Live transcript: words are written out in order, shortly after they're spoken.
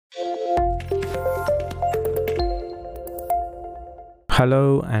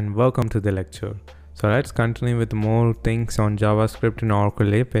Hello and welcome to the lecture. So let's continue with more things on JavaScript in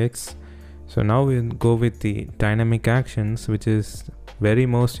Oracle APIS. So now we'll go with the dynamic actions, which is very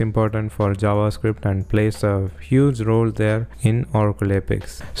most important for JavaScript and plays a huge role there in Oracle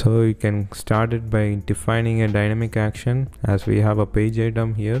APIS. So you can start it by defining a dynamic action, as we have a page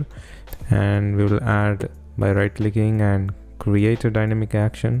item here, and we will add by right clicking and create a dynamic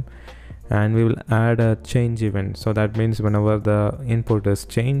action. And we will add a change event. So that means whenever the input is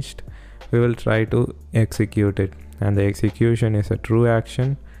changed, we will try to execute it, and the execution is a true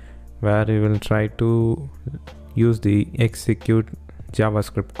action where we will try to use the execute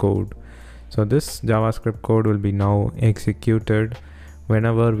JavaScript code. So this JavaScript code will be now executed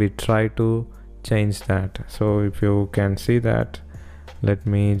whenever we try to change that. So if you can see that, let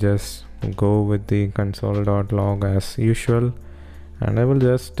me just go with the console.log as usual, and I will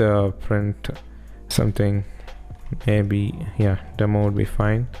just print something, maybe demo would be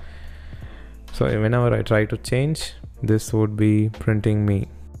fine. So whenever I try to change, this would be printing me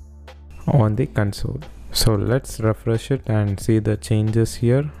on the console. So let's refresh it and see the changes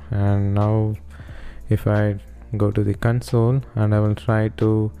here. And now if I go to the console and I will try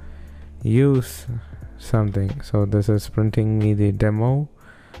to use something, so this is printing me the demo.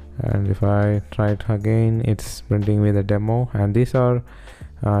 And if I try it again, it's printing me the demo, and these are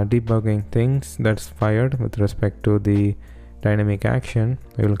debugging things that's fired with respect to the dynamic action.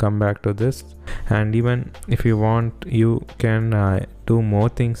 We will come back to this, and even if you want, you can do more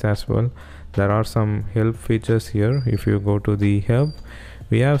things as well. There are some help features here. If you go to the help,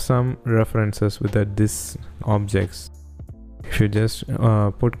 we have some references with the this objects. If you just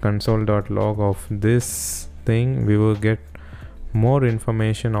put console.log of this thing, we will get more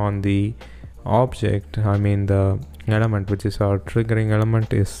information on the object. I mean the element which is our triggering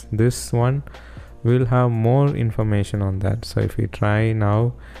element is this one. We'll have more information on that. So if we try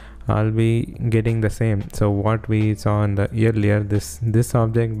now, I'll be getting the same. So what we saw in the earlier, this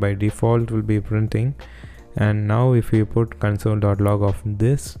object by default will be printing, and now if we put console.log of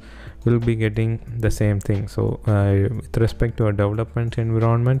this, we'll be getting the same thing. So with respect to a development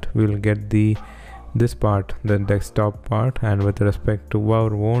environment, we'll get this part, the desktop part, and with respect to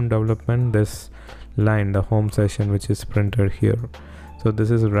our own development, this line, the home session, which is printed here. So this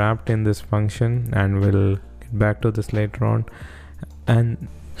is wrapped in this function, and we'll get back to this later on. And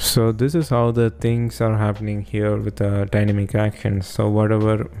so this is how the things are happening here with the dynamic actions. So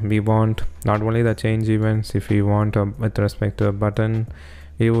whatever we want, not only the change events, if we want with respect to a button,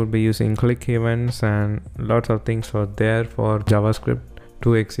 we would be using click events, and lots of things are there for JavaScript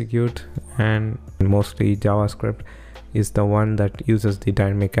to execute. And mostly JavaScript is the one that uses the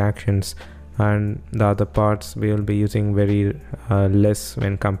dynamic actions, and the other parts we will be using very less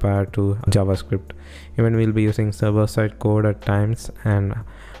when compared to JavaScript. Even we'll be using server-side code at times, and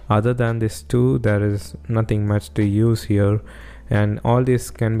other than these two, there is nothing much to use here. And all this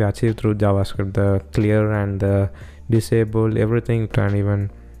can be achieved through JavaScript, the clear and the disable, everything, and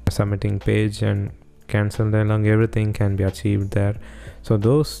even submitting page and cancel dialog, everything can be achieved there. So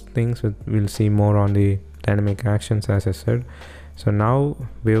those things we'll see more on the dynamic actions, as I said. So now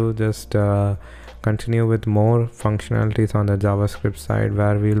we'll just continue with more functionalities on the JavaScript side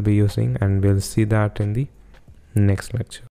where we'll be using, and we'll see that in the next lecture.